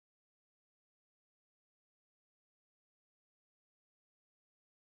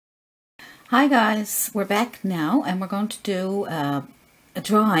Hi guys, we're back now and we're going to do a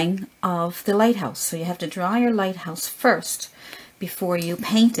drawing of the lighthouse. So you have to draw your lighthouse first before you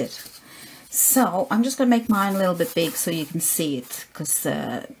paint it. So I'm just going to make mine a little bit big so you can see it, because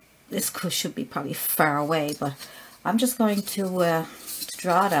this should be probably far away, but I'm just going to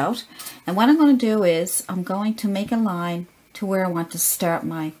draw it out. And what I'm going to do is I'm going to make a line to where I want to start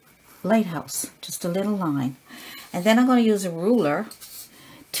my lighthouse, just a little line. And then I'm going to use a ruler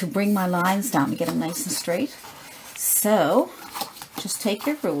to bring my lines down to get them nice and straight. So just take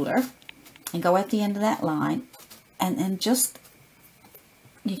your ruler and go at the end of that line, and then just,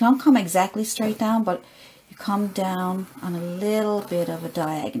 you don't come exactly straight down, but you come down on a little bit of a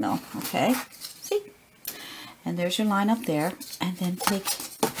diagonal, okay? See? And there's your line up there, and then take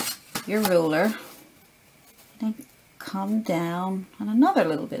your ruler and come down on another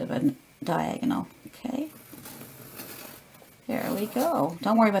little bit of a diagonal, okay? There we go.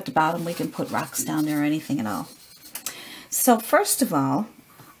 Don't worry about the bottom. We can put rocks down there or anything at all. So first of all,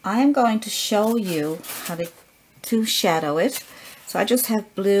 I am going to show you how to shadow it. So I just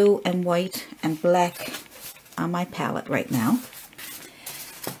have blue and white and black on my palette right now.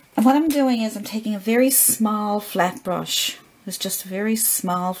 And what I'm doing is I'm taking a very small flat brush. It's just a very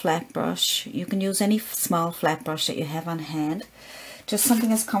small flat brush. You can use any small flat brush that you have on hand. Just something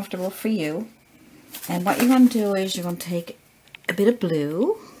that's comfortable for you. And what you're going to do is you're going to take a bit of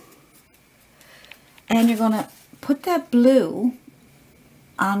blue, and you're going to put that blue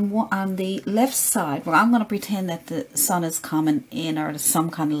on the left side, where I'm going to pretend that the sun is coming in, or some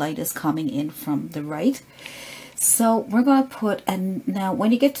kind of light is coming in from the right. So we're going to put, and now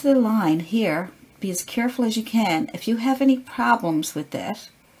when you get to the line here, be as careful as you can. If you have any problems with that,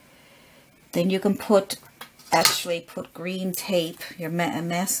 then you can actually put green tape, your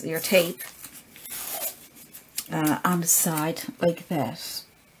tape, on the side like that,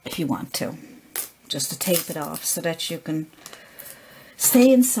 if you want to, just to tape it off so that you can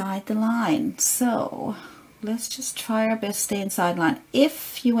stay inside the line. So let's just try our best to stay inside the line.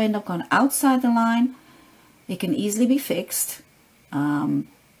 If you end up going outside the line, it can easily be fixed.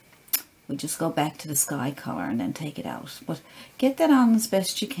 We just go back to the sky color and then take it out, but get that on as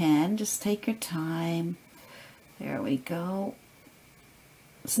best you can. Just take your time. There we go.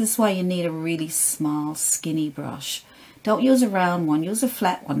 So this is why you need a really small, skinny brush. Don't use a round one, use a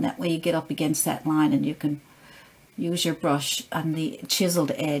flat one. That way you get up against that line and you can use your brush on the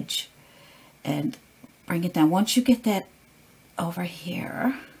chiseled edge and bring it down. Once you get that over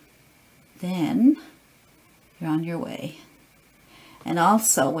here, then you're on your way. And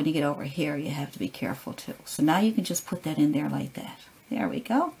also when you get over here, you have to be careful too. So now you can just put that in there like that. There we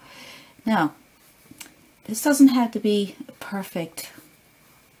go. Now, this doesn't have to be perfect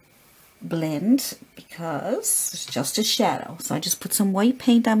blend, because it's just a shadow. So I just put some white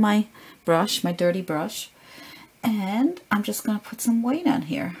paint on my brush, my dirty brush, and I'm just going to put some white on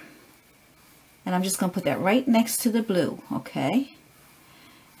here, and I'm just going to put that right next to the blue, okay?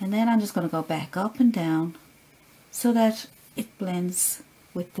 And then I'm just going to go back up and down so that it blends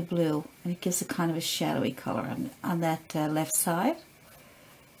with the blue, and it gives a kind of a shadowy color on that left side.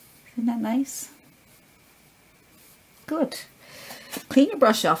 Isn't that nice? Good. Clean your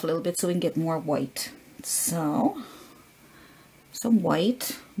brush off a little bit so we can get more white. So, some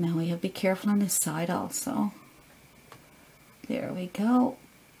white. Now we have to be careful on this side also. There we go.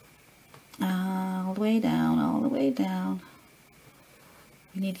 All the way down, all the way down.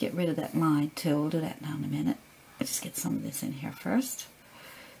 We need to get rid of that line too. We'll do that now in a minute. I'll just get some of this in here first.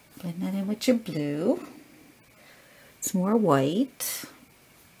 Blend that in with your blue. Some more white.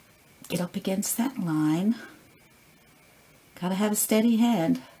 Get up against that line. Gotta have a steady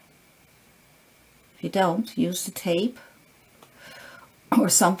hand. If you don't, use the tape or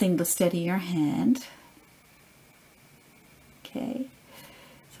something to steady your hand. Okay,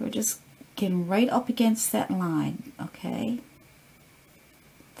 so we're just getting right up against that line, okay?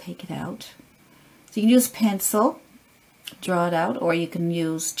 Take it out. So you can use pencil, draw it out, or you can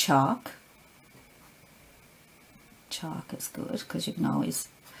use chalk. Chalk is good because you can always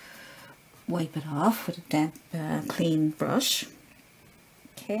wipe it off with a damp, clean brush.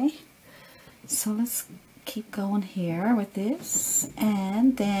 Okay, so let's keep going here with this,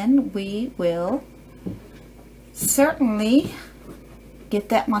 and then we will certainly get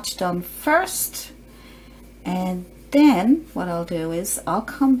that much done first, and then what I'll do is I'll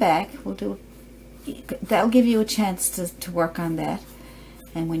come back. That'll give you a chance to work on that,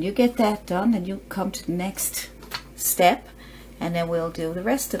 and when you get that done, then you come to the next step, and then we'll do the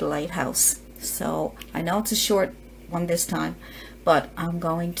rest of the lighthouse. So I know it's a short one this time, but I'm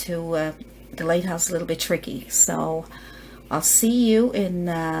going to the lighthouse a little bit tricky. So I'll see you in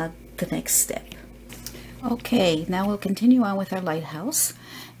the next step. Okay, now we'll continue on with our lighthouse,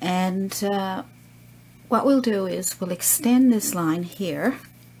 and what we'll do is we'll extend this line here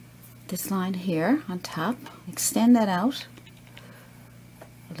on top, extend that out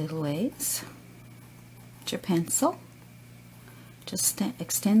a little ways with your pencil. Just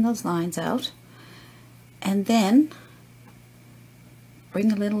extend those lines out, and then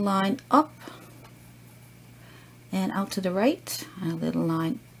bring a little line up and out to the right, and a little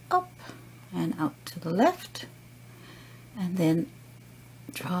line up and out to the left, and then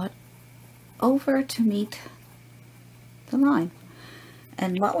draw it over to meet the line.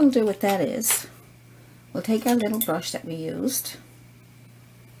 And what we'll do with that is we'll take our little brush that we used,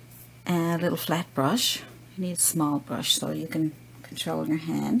 and a little flat brush. You need a small brush so you can control your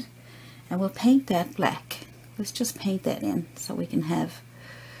hand, and we'll paint that black. Let's just paint that in so we can have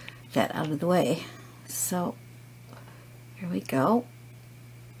that out of the way. So here we go.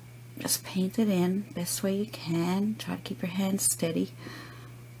 Just paint it in best way you can. Try to keep your hand steady.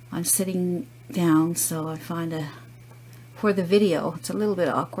 I'm sitting down, so I find for the video it's a little bit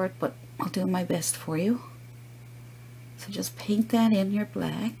awkward, but I'll do my best for you. So just paint that in your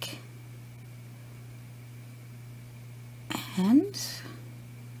black, and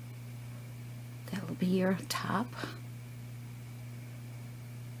that will be your top.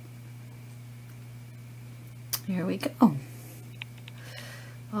 Here we go.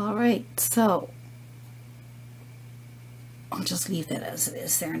 All right, so I'll just leave that as it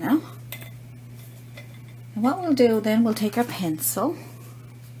is there now. And what we'll do then, we'll take our pencil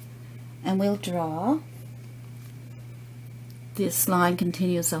and we'll draw. This line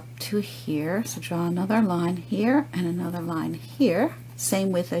continues up to here, so draw another line here and another line here,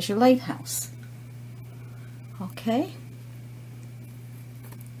 same width as your lighthouse. Okay,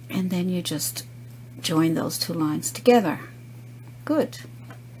 and then you just join those two lines together. Good.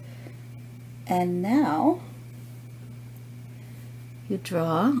 And now you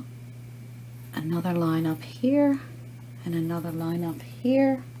draw another line up here and another line up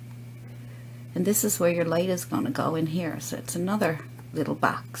here, and this is where your light is going to go in here, so it's another little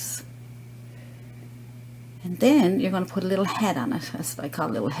box. And then you're going to put a little head on it. That's what I call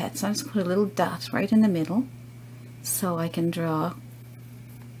a little head. So I'm just going to put a little dot right in the middle so I can draw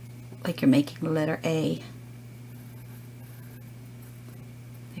like you're making the letter A.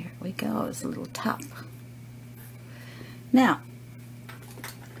 There we go, it's a little top. Now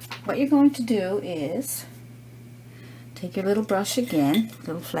what you're going to do is take your little brush again,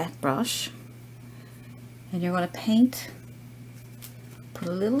 little flat brush, and you're going to paint, put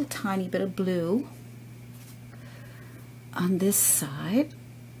a little tiny bit of blue on this side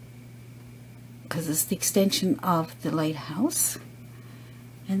because it's the extension of the lighthouse,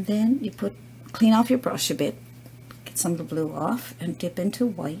 and then you clean off your brush a bit, get some of the blue off, and dip into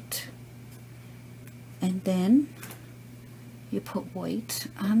white, and then you put white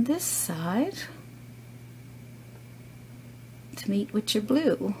on this side to meet with your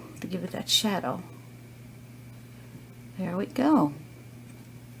blue to give it that shadow. There we go.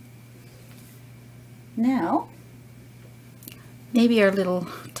 Now maybe our little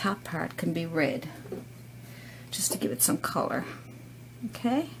top part can be red just to give it some color.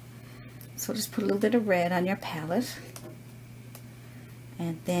 Okay, so just put a little bit of red on your palette,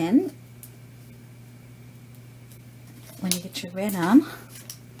 and then when you get your red on,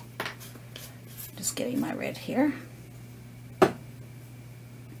 just getting my red here,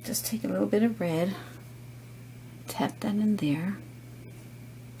 just take a little bit of red, tap that in there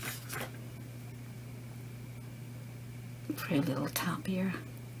for a little top of your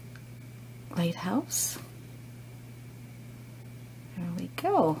lighthouse. There we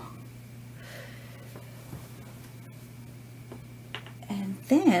go. And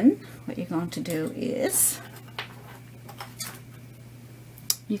then what you're going to do is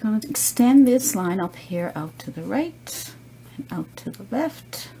you're going to extend this line up here out to the right and out to the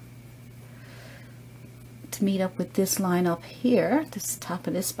left to meet up with this line up here, this top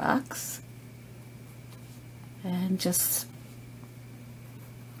of this box, and just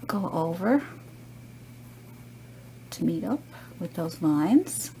go over to meet up with those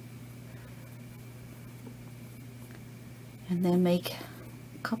lines, and then make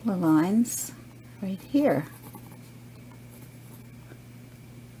a couple of lines right here.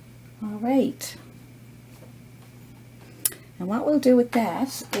 All right, and what we'll do with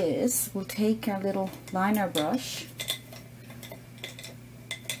that is we'll take our little liner brush,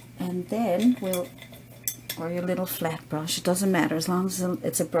 and then or your little flat brush, it doesn't matter as long as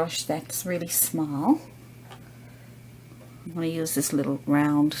it's a brush that's really small. I'm going to use this little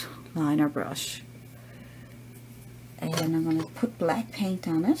round liner brush, and I'm going to put black paint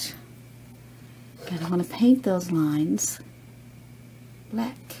on it. And I'm going to paint those lines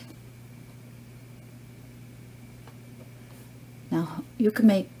black. Now you can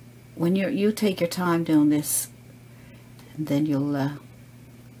make, when you take your time doing this, and then you'll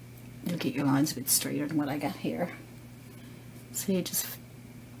get your lines a bit straighter than what I got here. So you just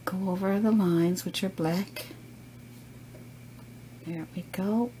go over the lines which are black. There we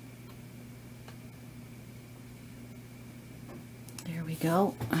go. There we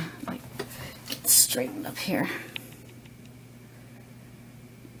go. Like, get straightened up here.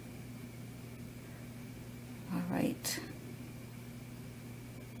 All right.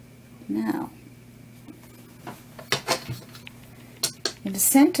 Now, in the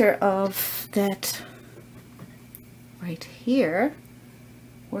center of that right here,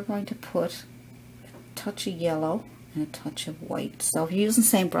 we're going to put a touch of yellow and a touch of white. So if you're using the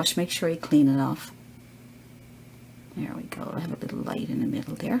same brush, make sure you clean it off. There we go. I have a little light in the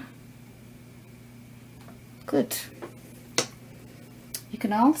middle there. Good. You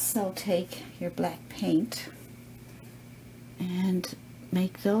can also take your black paint and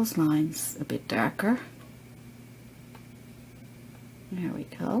make those lines a bit darker. There we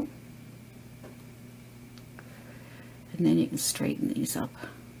go. And then you can straighten these up.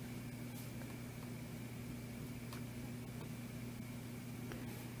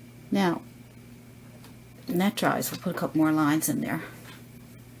 Now, when that dries, we'll put a couple more lines in there.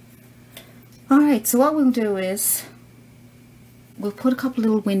 Alright, so what we'll do is we'll put a couple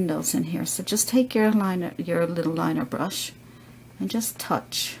little windows in here. So just take your liner, your little liner brush, and just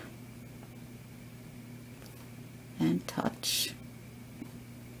touch and touch.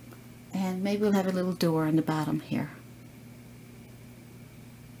 And maybe we'll have a little door in the bottom here.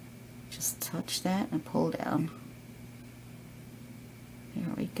 Just touch that and pull down.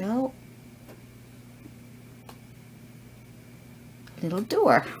 There we go. Little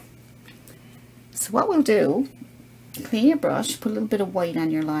door. So what we'll do, clean your brush, put a little bit of white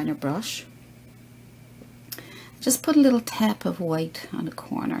on your liner brush. Just put a little tap of white on the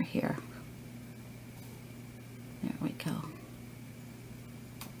corner here. There we go.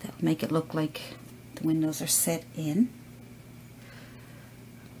 That'll make it look like the windows are set in.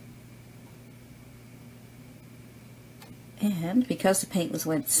 And because the paint was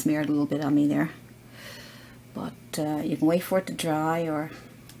wet, it smeared a little bit on me there. But you can wait for it to dry, or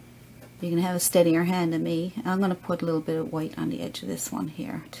you can have a steadier hand than me. I'm going to put a little bit of white on the edge of this one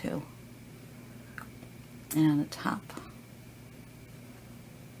here too. And on the top.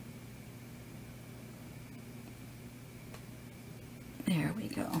 There we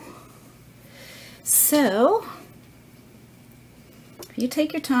go. So, if you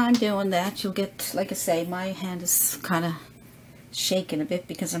take your time doing that, you'll get, like I say, my hand is kind of shaking a bit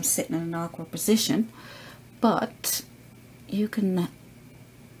because I'm sitting in an awkward position. But you can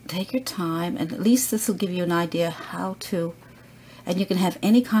take your time, and at least this will give you an idea how to, and you can have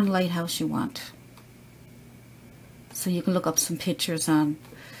any kind of lighthouse you want. So you can look up some pictures on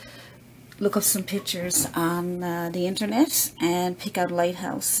the internet and pick out a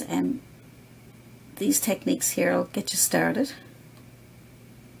lighthouse, and these techniques here will get you started.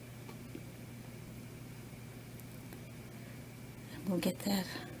 And we'll get that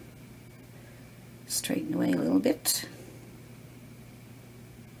straightened away a little bit.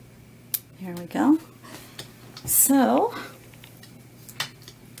 There we go. So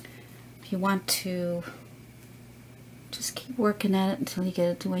if you want to just keep working at it until you get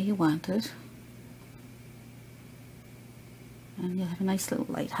it the way you want it, and you'll have a nice little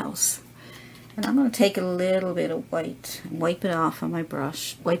lighthouse. And I'm going to take a little bit of white and wipe it off on my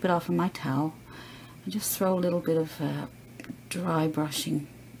brush, wipe it off on my towel, and just throw a little bit of dry brushing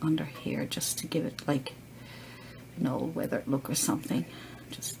under here just to give it like an old weathered look or something.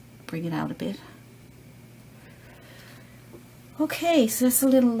 Just bring it out a bit. Okay, so that's a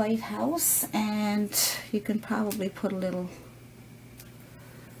little lighthouse, and you can probably put a little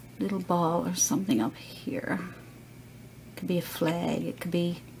ball or something up here. It could be a flag, it could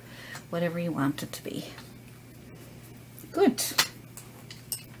be whatever you want it to be. Good.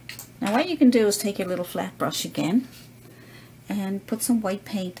 Now what you can do is take your little flat brush again and put some white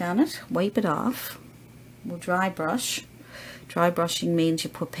paint on it, wipe it off. We'll dry brush. Dry brushing means you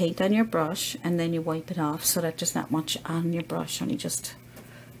put paint on your brush and then you wipe it off so that there's not much on your brush, only just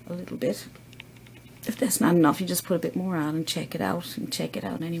a little bit. If that's not enough, you just put a bit more on and check it out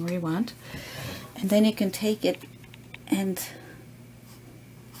anywhere you want. And then you can take it and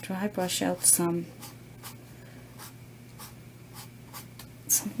dry brush out some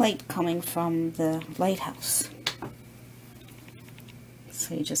light coming from the lighthouse.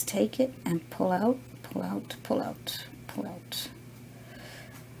 So you just take it and pull out, pull out, pull out, pull out.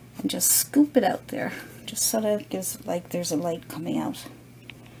 and just scoop it out there, just so that it gives like there's a light coming out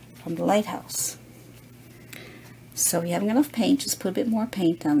from the lighthouse. So if you haven't enough paint, just put a bit more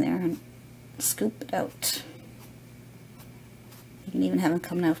paint on there and scoop it out. You can even have it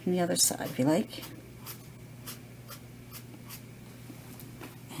coming out from the other side if you like.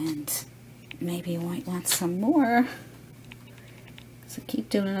 And maybe you might want some more. So keep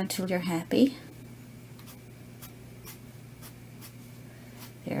doing it until you're happy.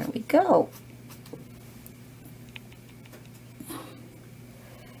 There we go.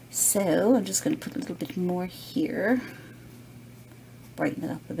 So I'm just going to put a little bit more here. Brighten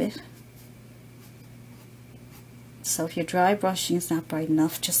it up a bit. So if your dry brushing is not bright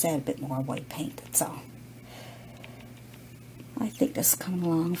enough, just add a bit more white paint, that's all. I think this is coming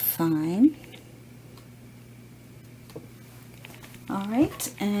along fine.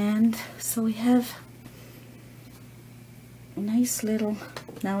 Alright, and so we have a nice little,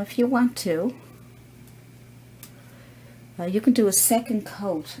 now if you want to, you can do a second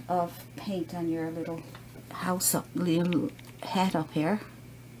coat of paint on your little house up, little hat up here.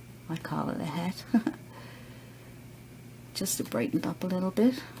 I call it a hat. Just to brighten it up a little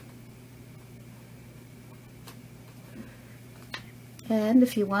bit. And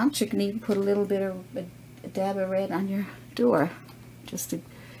if you want, you can even put a little bit of a dab of red on your door, just to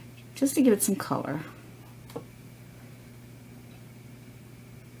give it some color.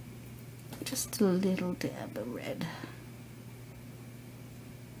 Just a little dab of red.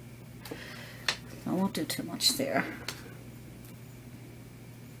 I won't do too much there.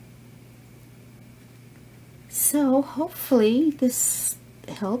 So hopefully this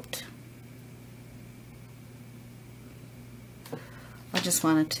helped. I just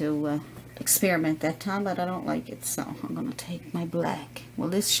wanted to experiment that time, but I don't like it, so I'm going to take my black. Well,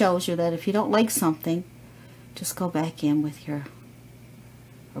 this shows you that if you don't like something, just go back in with your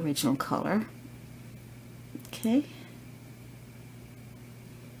original color. Okay.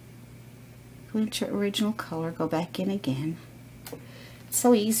 Go into your original color, go back in again. It's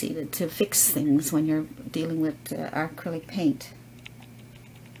so easy to fix things when you're dealing with acrylic paint.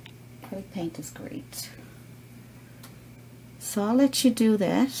 Acrylic paint is great. So I'll let you do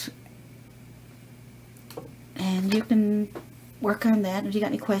that. And you can work on that. If you got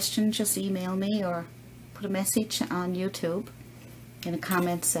any questions, just email me or put a message on YouTube in the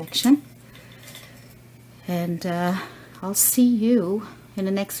comment section. And I'll see you in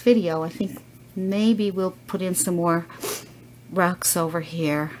the next video. I think maybe we'll put in some more rocks over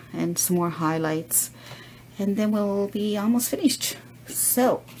here and some more highlights, and then we'll be almost finished.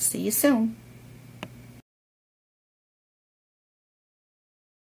 So see you soon.